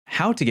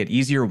How to get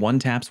easier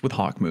one-taps with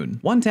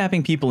Hawkmoon.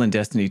 One-tapping people in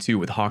Destiny 2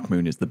 with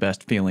Hawkmoon is the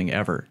best feeling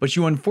ever, but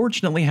you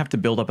unfortunately have to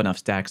build up enough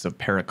stacks of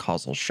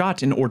paracausal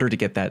shot in order to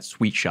get that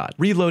sweet shot.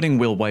 Reloading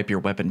will wipe your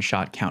weapon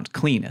shot count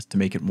clean as to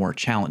make it more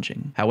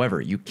challenging.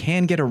 However, you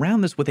can get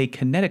around this with a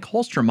kinetic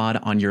holster mod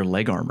on your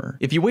leg armor.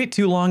 If you wait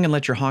too long and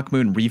let your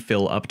Hawkmoon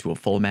refill up to a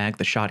full mag,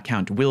 the shot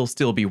count will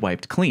still be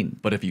wiped clean,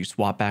 but if you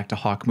swap back to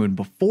Hawkmoon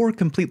before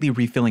completely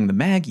refilling the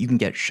mag, you can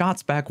get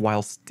shots back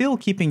while still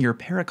keeping your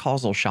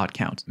paracausal shot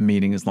count,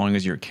 meaning as long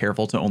as you're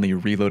careful to only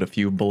reload a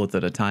few bullets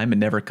at a time and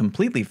never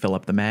completely fill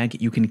up the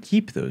mag, you can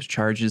keep those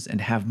charges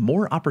and have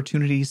more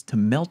opportunities to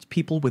melt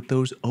people with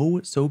those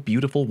oh so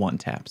beautiful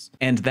one-taps.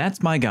 And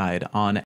that's my guide on